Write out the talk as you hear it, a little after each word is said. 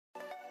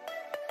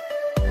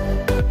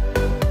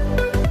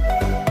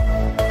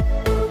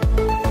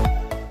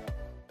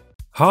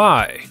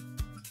Hi!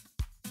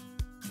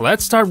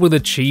 Let's start with a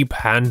cheap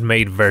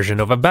handmade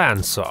version of a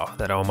bandsaw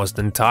that almost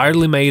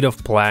entirely made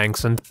of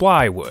planks and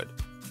plywood.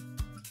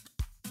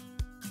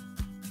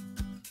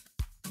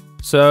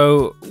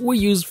 So we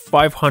use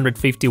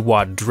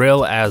 550-watt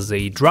drill as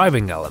a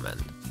driving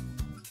element.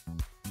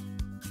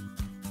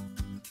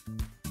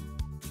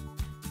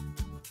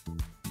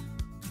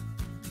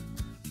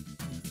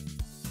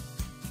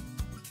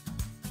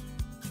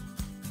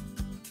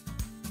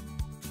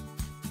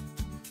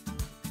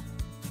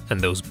 And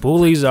those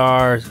pulleys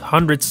are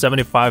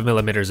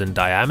 175mm in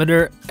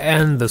diameter,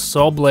 and the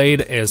saw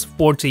blade is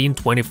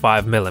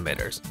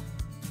 1425mm.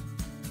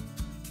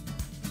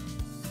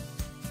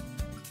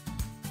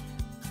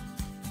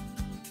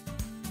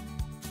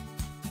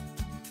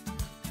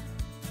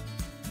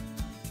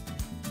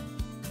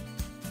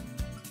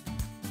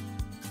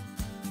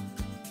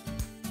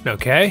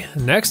 Okay,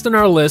 next on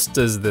our list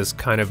is this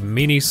kind of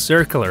mini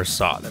circular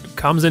saw that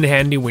comes in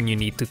handy when you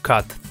need to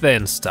cut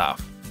thin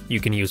stuff. You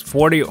can use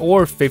 40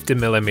 or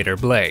 50mm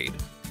blade.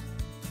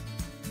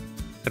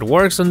 It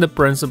works on the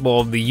principle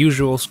of the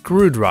usual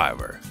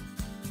screwdriver.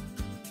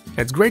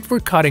 It's great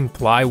for cutting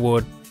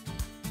plywood,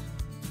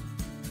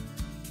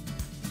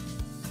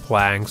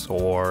 planks,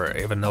 or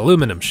even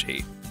aluminum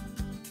sheet.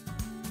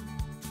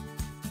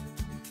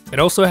 It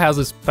also has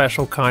a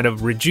special kind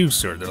of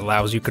reducer that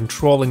allows you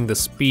controlling the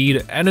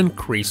speed and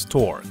increase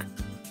torque.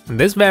 And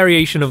this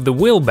variation of the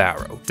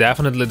wheelbarrow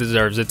definitely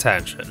deserves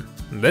attention.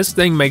 This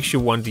thing makes you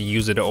want to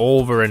use it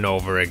over and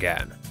over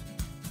again.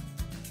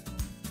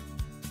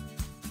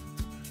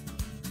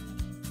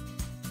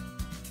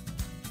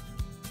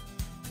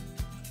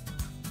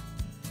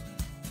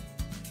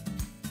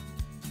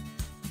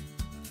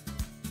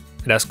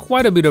 It has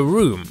quite a bit of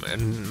room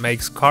and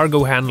makes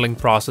cargo handling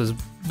process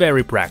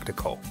very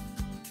practical.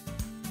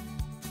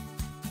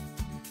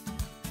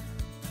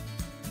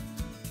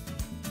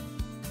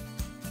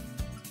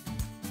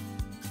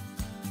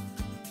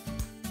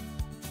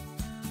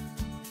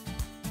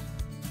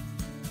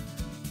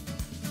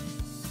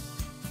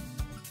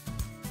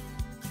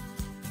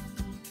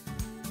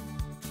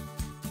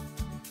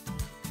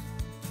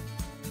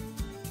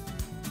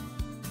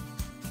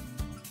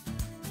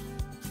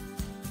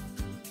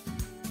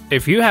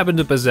 If you happen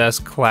to possess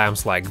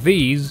clamps like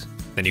these,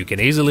 then you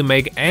can easily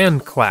make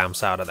end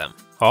clamps out of them.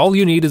 All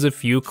you need is a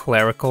few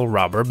clerical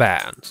rubber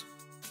bands.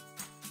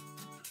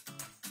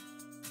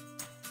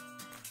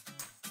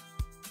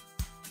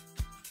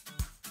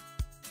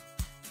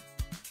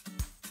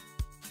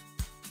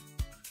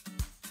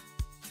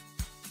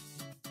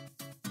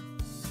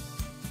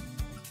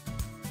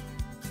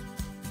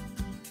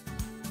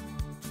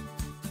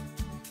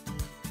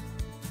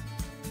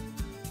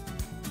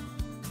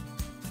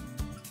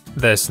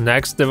 This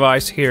next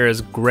device here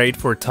is great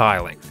for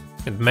tiling.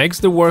 It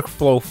makes the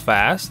workflow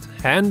fast,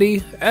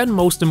 handy, and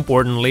most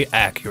importantly,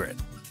 accurate.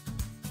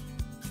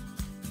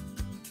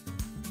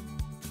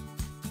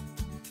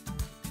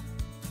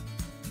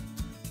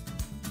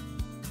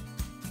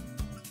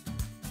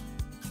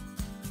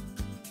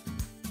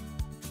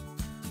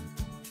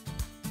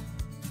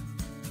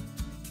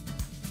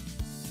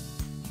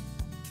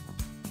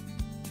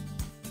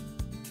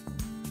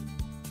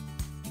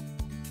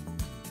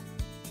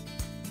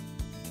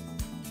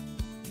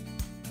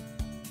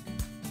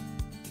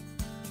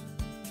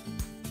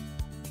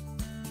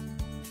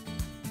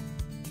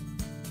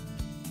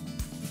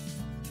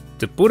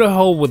 To put a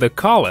hole with a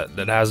collet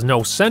that has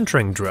no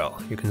centering drill,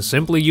 you can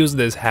simply use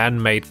this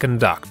handmade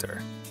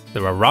conductor.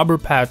 There are rubber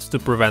pads to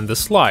prevent the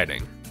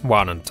sliding,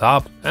 one on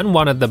top and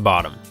one at the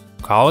bottom.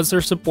 Collets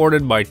are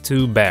supported by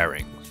two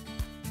bearings.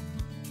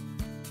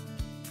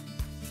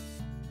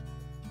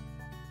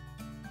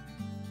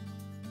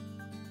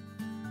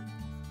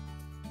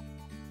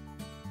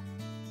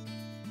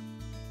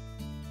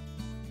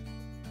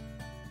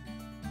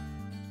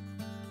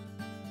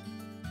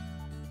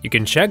 You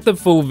can check the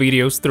full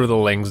videos through the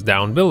links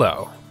down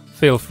below.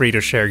 Feel free to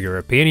share your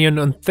opinion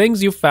on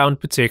things you found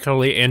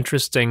particularly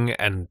interesting,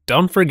 and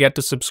don't forget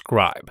to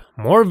subscribe.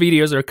 More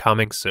videos are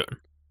coming soon.